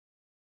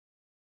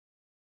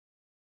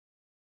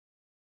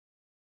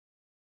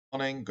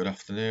Morning, good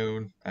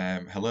afternoon.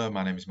 Hello,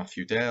 my name is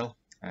Matthew Dale,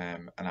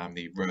 and I'm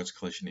the Roads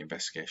Collision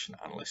Investigation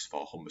Analyst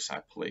for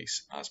Humberside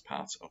Police as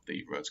part of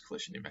the Roads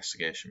Collision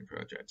Investigation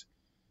Project.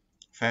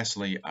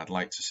 Firstly, I'd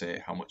like to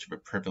say how much of a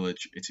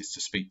privilege it is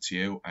to speak to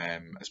you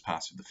as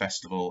part of the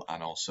festival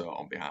and also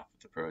on behalf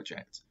of the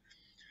project.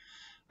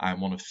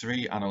 I'm one of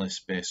three analysts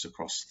based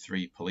across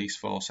three police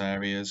force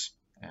areas,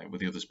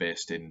 with the others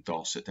based in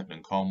Dorset, Devon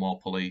and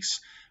Cornwall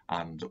Police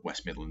and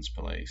West Midlands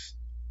Police.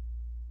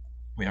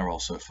 We are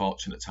also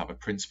fortunate to have a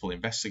principal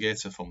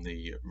investigator from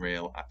the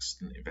Rail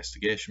Accident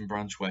Investigation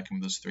Branch working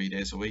with us 3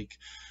 days a week,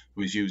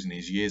 who is using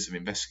his years of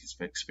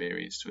investigative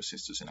experience to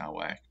assist us in our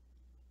work.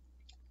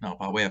 Now,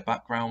 by way of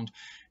background,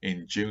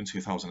 in June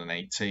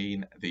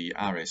 2018, the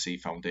RAC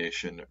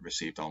Foundation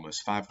received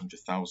almost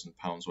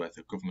 £500,000 worth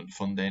of government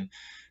funding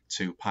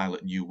to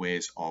pilot new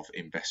ways of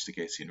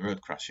investigating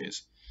road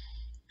crashes.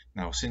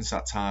 Now, since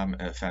that time,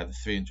 a further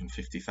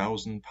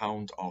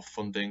 £350,000 of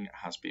funding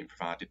has been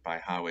provided by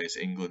Highways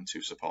England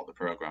to support the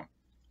programme.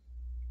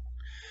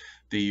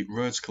 The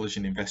Roads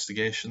Collision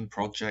Investigation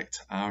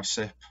Project,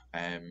 RCIP,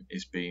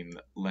 is being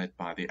led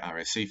by the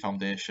RAC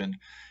Foundation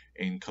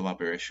in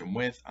collaboration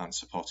with and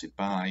supported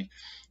by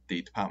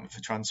the Department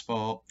for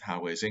Transport,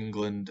 Highways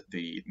England,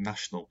 the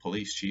National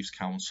Police Chiefs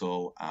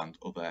Council and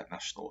other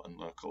national and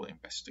local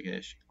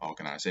investigation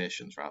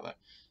organisations.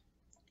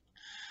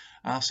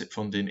 RCIP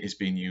funding is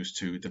being used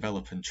to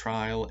develop and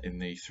trial in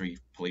the three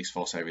police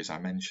force areas I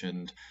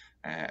mentioned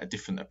a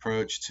different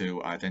approach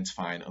to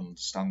identify and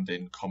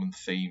understanding common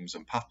themes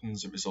and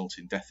patterns that result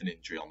in death and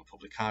injury on the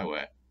public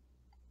highway.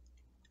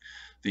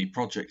 The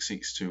project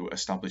seeks to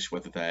establish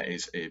whether there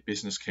is a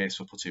business case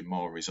for putting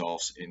more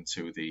resource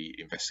into the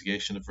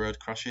investigation of road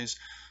crashes,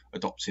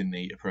 adopting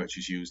the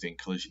approaches used in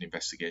collision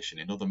investigation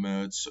in other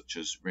modes such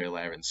as rail,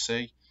 air and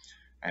sea,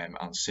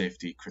 and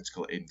safety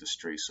critical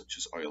industries such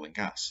as oil and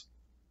gas.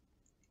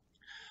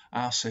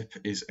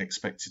 RCIP is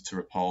expected to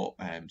report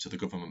to the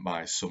government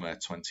by summer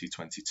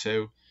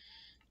 2022,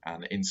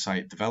 and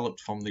insight developed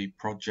from the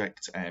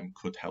project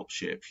could help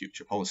shape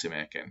future policy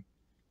making.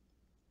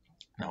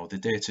 Now, the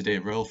day-to-day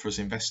role for us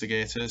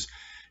investigators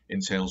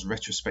entails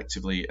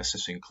retrospectively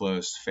assessing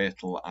close,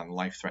 fatal and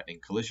life-threatening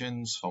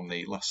collisions from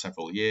the last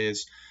several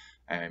years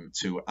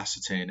to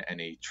ascertain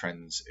any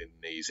trends in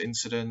these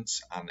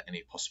incidents and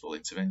any possible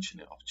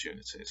intervention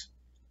opportunities.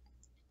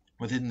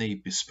 Within the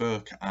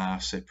bespoke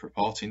RCIP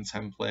reporting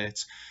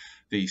template,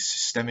 the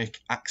systemic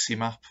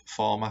AXIMAP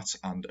format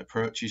and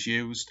approach is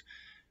used.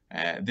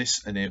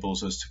 This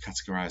enables us to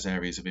categorise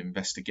areas of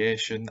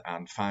investigation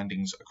and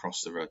findings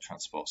across the road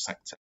transport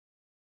sector.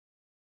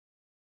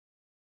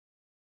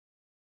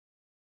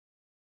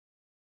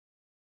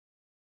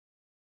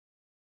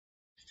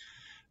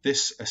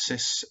 This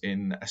assists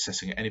in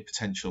assessing any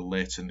potential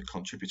latent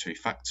contributory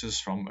factors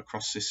from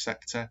across this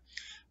sector,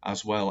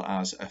 as well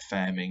as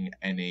affirming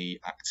any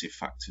active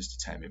factors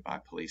determined by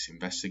police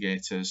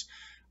investigators,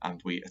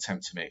 and we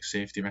attempt to make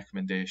safety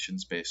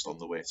recommendations based on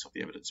the weight of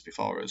the evidence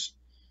before us.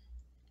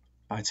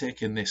 By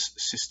taking this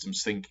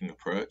systems thinking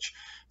approach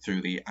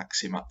through the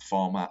AXIMAP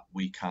format,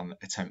 we can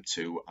attempt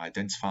to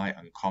identify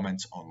and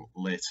comment on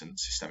latent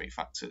systemic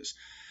factors,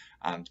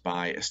 and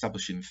by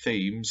establishing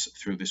themes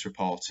through this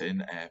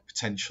reporting,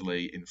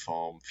 potentially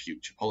inform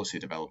future policy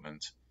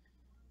development.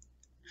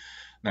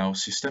 Now,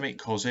 systemic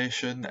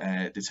causation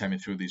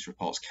determined through these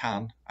reports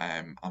can,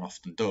 and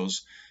often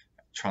does,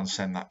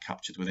 transcend that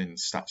captured within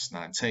Stats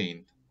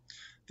 19.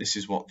 This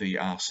is what the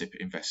RCIP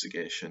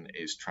investigation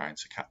is trying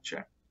to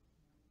capture.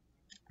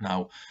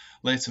 Now,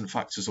 latent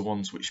factors are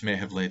ones which may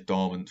have laid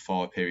dormant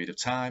for a period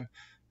of time.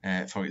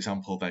 For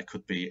example, there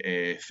could be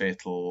a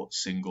fatal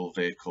single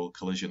vehicle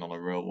collision on a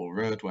rural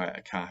road where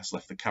a car has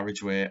left the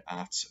carriageway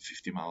at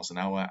 50 miles an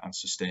hour and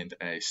sustained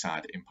a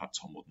side impact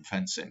on wooden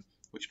fencing,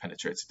 which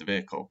penetrated the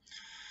vehicle.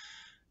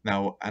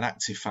 Now, an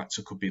active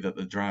factor could be that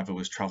the driver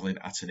was travelling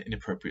at an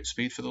inappropriate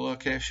speed for the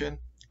location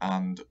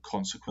and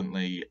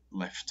consequently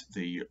left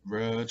the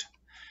road.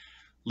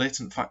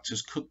 Latent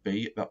factors could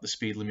be that the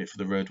speed limit for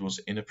the road was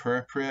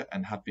inappropriate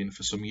and had been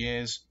for some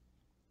years,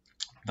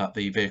 that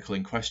the vehicle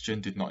in question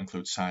did not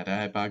include side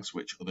airbags,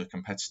 which other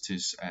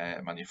competitors'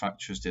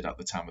 manufacturers did at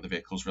the time of the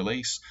vehicle's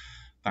release.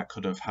 That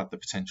could have had the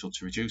potential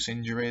to reduce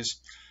injuries,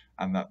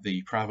 and that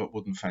the private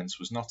wooden fence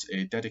was not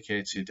a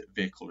dedicated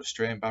vehicle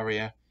restraint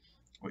barrier,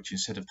 which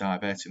instead of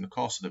diverting the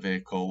course of the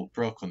vehicle,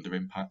 broke under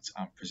impact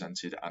and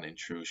presented an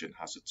intrusion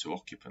hazard to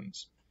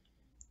occupants.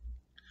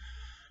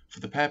 For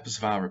the purpose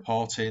of our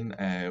reporting,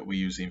 we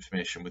use the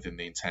information within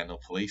the internal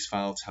police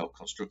file to help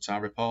construct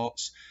our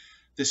reports.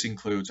 This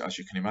includes, as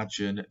you can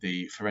imagine,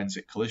 the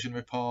forensic collision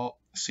report,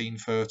 scene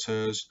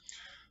photos,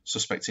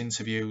 suspect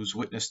interviews,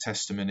 witness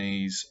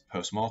testimonies,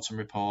 post-mortem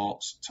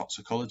reports,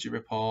 toxicology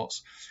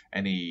reports,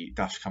 any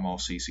dashcam or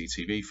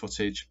CCTV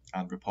footage,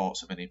 and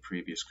reports of any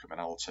previous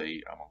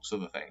criminality, amongst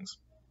other things.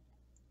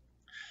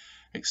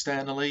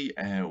 Externally,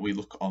 we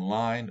look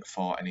online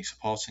for any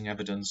supporting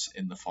evidence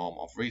in the form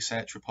of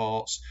research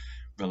reports,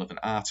 relevant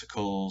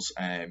articles,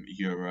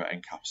 Euro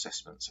NCAP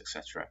assessments,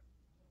 etc.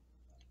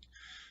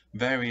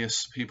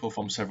 Various people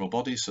from several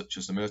bodies such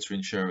as the Motor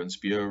Insurance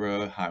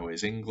Bureau,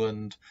 Highways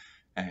England,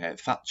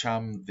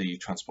 THATCHAM, the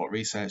Transport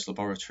Research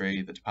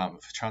Laboratory, the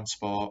Department for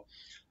Transport,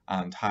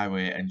 and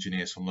highway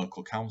engineers from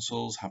local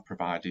councils have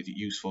provided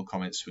useful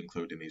comments to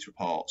include in these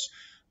reports,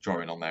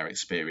 drawing on their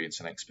experience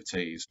and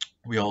expertise.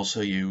 We also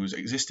use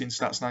existing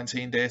Stats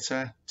 19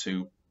 data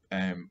to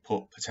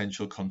put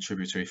potential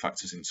contributory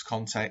factors into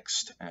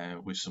context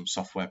with some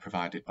software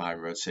provided by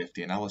Road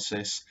Safety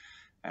Analysis.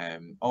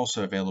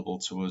 Also available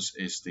to us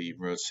is the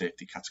Road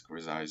Safety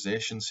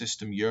Categorisation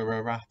System,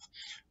 EuroRAP,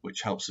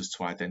 which helps us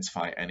to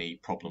identify any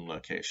problem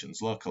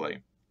locations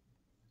locally.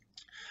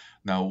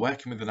 Now,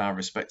 working within our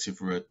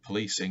respective road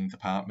policing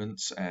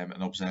departments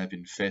and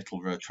observing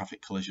fatal road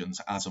traffic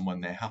collisions as and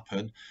when they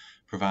happen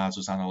provides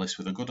us analysts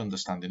with a good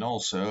understanding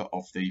also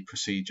of the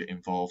procedure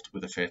involved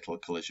with a fatal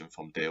collision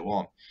from day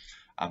one,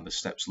 and the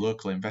steps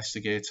local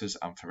investigators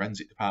and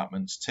forensic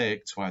departments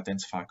take to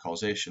identify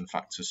causation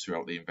factors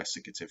throughout the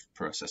investigative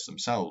process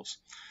themselves.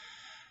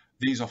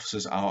 These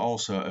officers are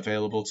also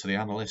available to the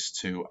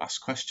analysts to ask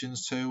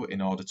questions to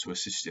in order to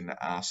assist in the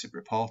RSIP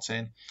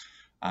reporting,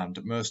 and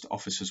most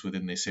officers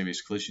within the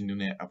Serious Collision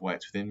Unit have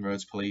worked within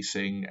roads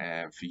policing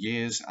for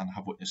years and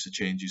have witnessed the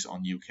changes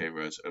on UK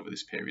roads over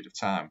this period of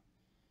time.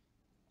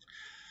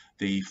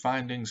 The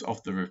findings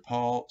of the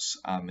reports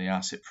and the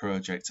RSIP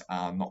project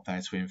are not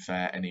there to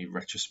infer any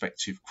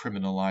retrospective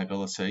criminal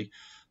liability,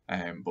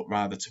 but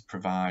rather to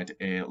provide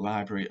a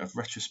library of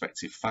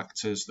retrospective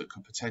factors that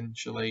could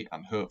potentially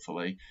and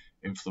hopefully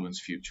influence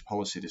future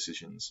policy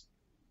decisions.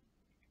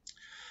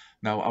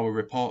 Now, our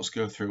reports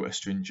go through a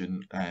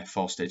stringent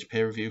 4-stage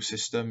peer review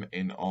system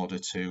in order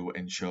to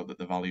ensure that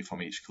the value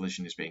from each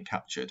collision is being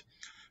captured,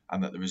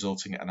 and that the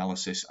resulting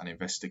analysis and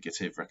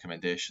investigative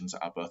recommendations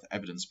are both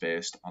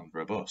evidence-based and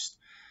robust.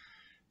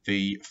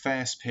 The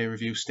first peer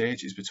review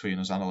stage is between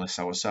us analysts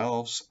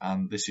ourselves,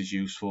 and this is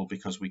useful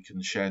because we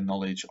can share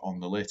knowledge on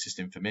the latest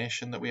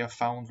information that we have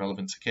found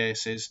relevant to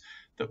cases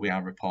that we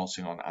are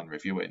reporting on and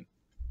reviewing.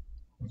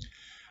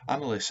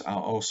 Analysts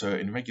are also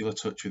in regular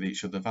touch with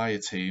each other via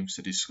Teams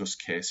to discuss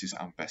cases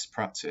and best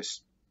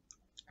practice.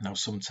 Now,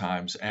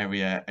 sometimes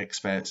area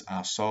experts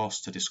are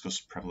sourced to discuss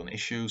prevalent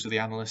issues with the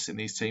analysts in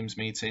these Teams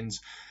meetings,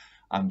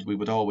 and we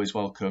would always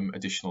welcome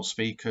additional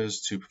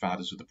speakers to provide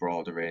us with a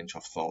broader range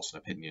of thoughts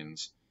and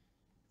opinions.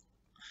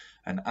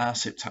 An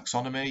RSIP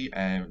taxonomy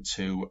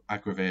to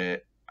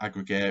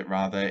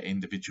aggregate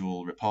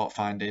individual report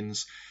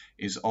findings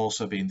is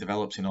also being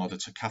developed in order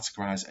to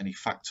categorise any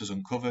factors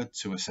uncovered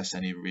to assess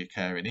any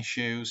recurring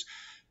issues,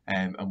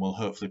 and will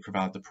hopefully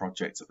provide the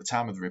project at the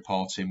time of the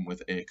reporting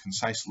with a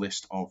concise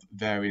list of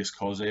various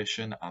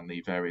causation and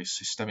the various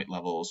systemic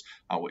levels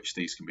at which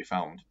these can be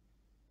found.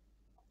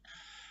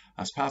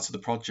 As part of the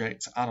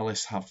project,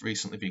 analysts have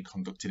recently been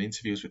conducting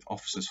interviews with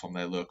officers from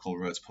their local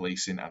roads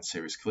policing and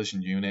serious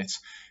collision units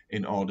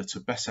in order to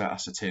better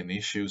ascertain the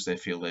issues they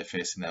feel they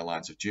face in their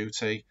lines of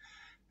duty,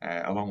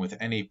 along with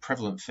any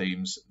prevalent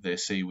themes they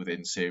see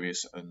within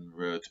serious and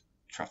road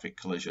traffic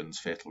collisions,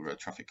 fatal road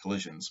traffic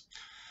collisions.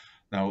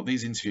 Now,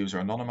 these interviews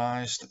are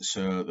anonymised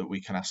so that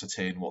we can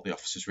ascertain what the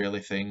officers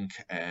really think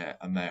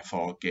and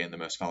therefore gain the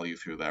most value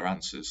through their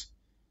answers.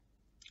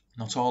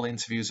 Not all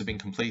interviews have been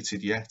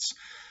completed yet.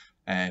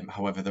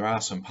 However, there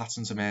are some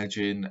patterns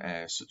emerging,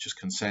 such as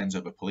concerns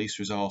over police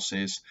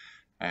resources,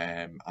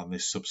 and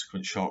this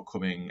subsequent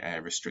shortcoming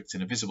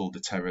restricting a visible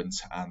deterrent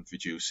and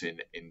reducing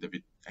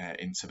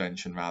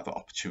intervention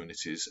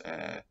opportunities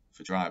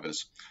for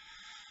drivers.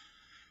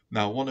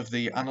 Now, one of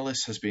the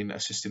analysts has been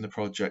assisting the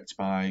project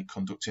by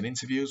conducting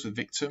interviews with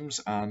victims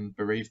and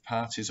bereaved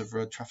parties of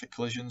road traffic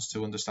collisions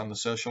to understand the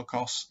social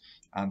costs,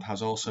 and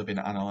has also been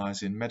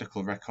analysing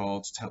medical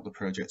records to help the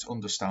project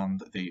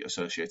understand the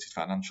associated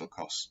financial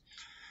costs.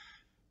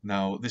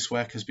 Now, this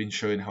work has been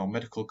showing how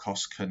medical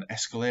costs can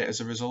escalate as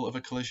a result of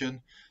a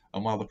collision,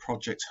 and while the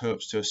project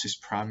hopes to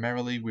assist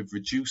primarily with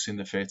reducing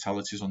the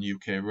fatalities on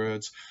UK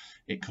roads,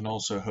 it can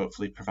also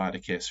hopefully provide a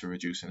case for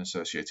reducing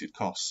associated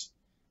costs.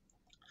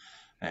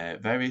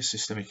 Various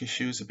systemic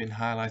issues have been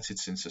highlighted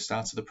since the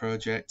start of the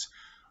project.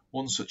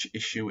 One such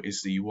issue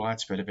is the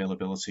widespread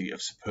availability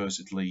of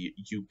supposedly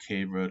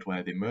UK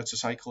roadworthy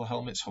motorcycle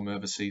helmets from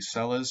overseas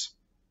sellers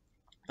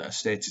that are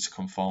stated to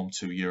conform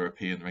to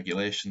European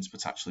regulations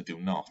but actually do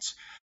not.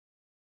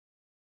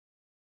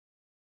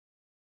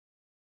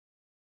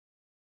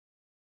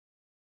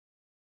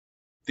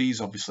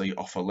 These obviously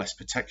offer less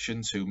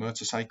protection to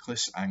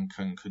motorcyclists and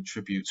can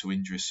contribute to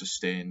injuries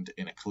sustained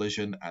in a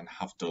collision, and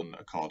have done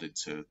according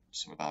to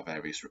some of our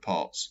various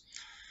reports.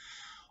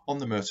 On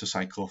the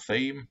motorcycle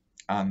theme,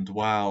 and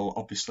while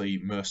obviously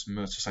most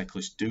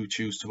motorcyclists do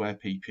choose to wear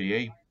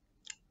PPE,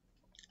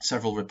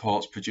 several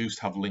reports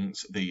produced have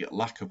linked the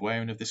lack of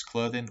wearing of this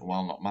clothing,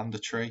 while not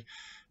mandatory,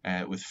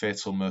 with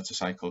fatal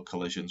motorcycle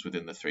collisions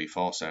within the 3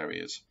 force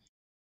areas.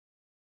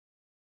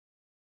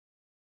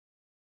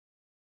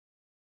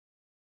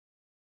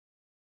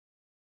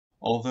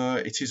 Although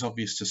it is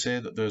obvious to say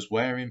that those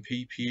wearing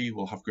PPE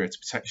will have greater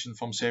protection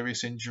from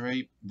serious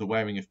injury, the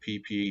wearing of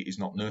PPE is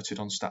not noted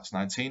on Stats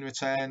 19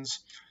 returns,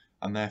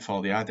 and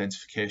therefore the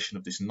identification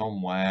of this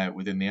non-wear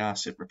within the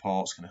RCIP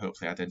reports can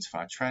hopefully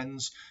identify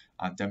trends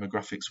and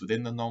demographics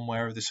within the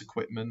non-wear of this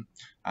equipment,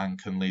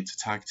 and can lead to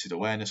targeted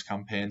awareness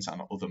campaigns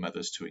and other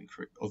measures to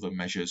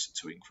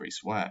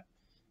increase wear.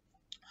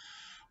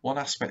 One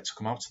aspect to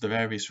come out of the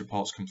various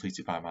reports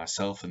completed by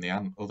myself and the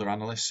other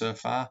analysts so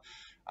far,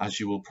 as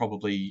you will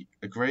probably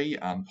agree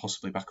and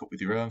possibly back up with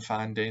your own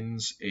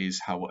findings,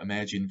 is how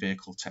emerging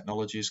vehicle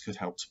technologies could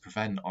help to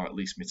prevent or at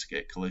least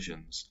mitigate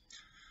collisions.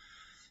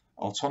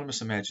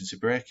 Autonomous emergency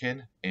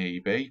braking,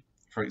 AEB,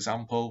 for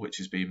example, which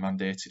is being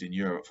mandated in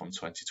Europe from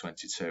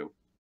 2022.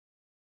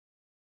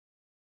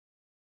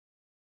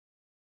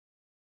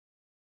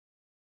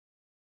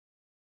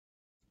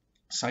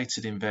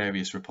 Cited in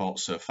various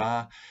reports so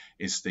far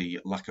is the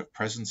lack of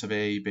presence of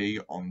AEB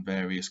on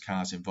various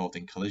cars involved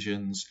in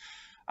collisions,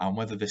 and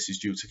whether this is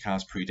due to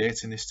cars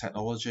predating this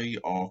technology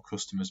or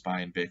customers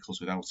buying vehicles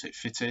without it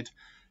fitted,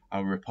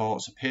 our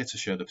reports appear to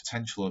show the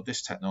potential of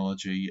this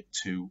technology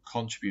to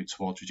contribute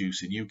towards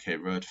reducing UK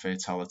road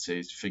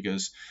fatality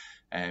figures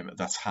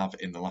that have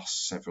in the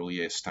last several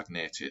years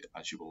stagnated,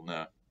 as you will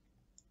know.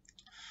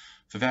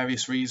 For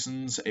various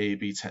reasons,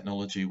 AEB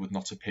technology would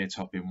not appear to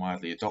have been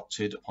widely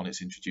adopted upon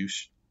its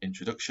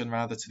introduction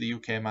to the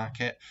UK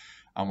market,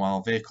 and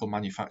while vehicle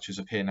manufacturers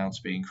appear now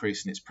to be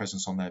increasing its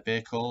presence on their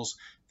vehicles,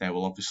 there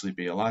will obviously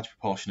be a large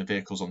proportion of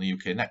vehicles on the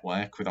UK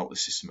network without the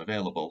system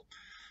available,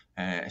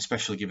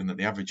 especially given that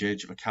the average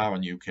age of a car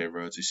on UK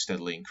roads is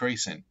steadily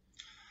increasing.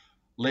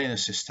 Lane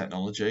assist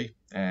technology,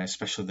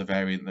 especially the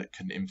variant that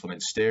can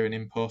implement steering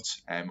input,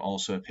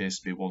 also appears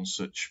to be one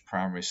such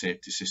primary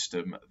safety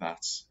system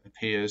that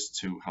appears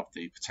to have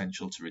the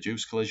potential to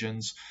reduce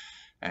collisions,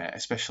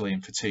 especially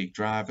in fatigued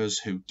drivers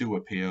who do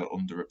appear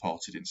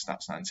underreported in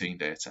Stats 19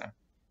 data.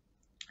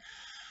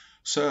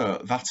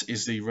 So that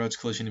is the Roads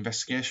Collision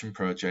Investigation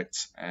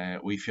Project.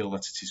 We feel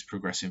that it is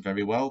progressing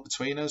very well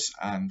between us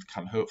and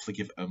can hopefully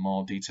give a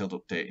more detailed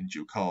update in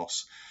due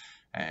course.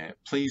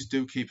 Please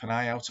do keep an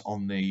eye out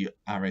on the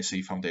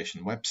RAC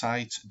Foundation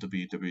website,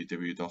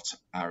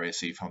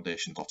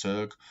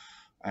 www.racfoundation.org,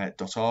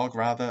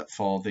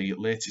 for the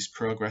latest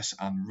progress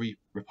and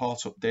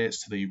report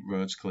updates to the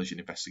Roads Collision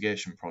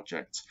Investigation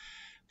Project.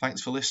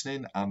 Thanks for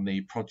listening, and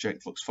the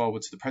project looks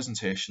forward to the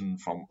presentation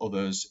from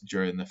others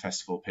during the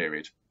festival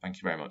period. Thank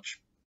you very much.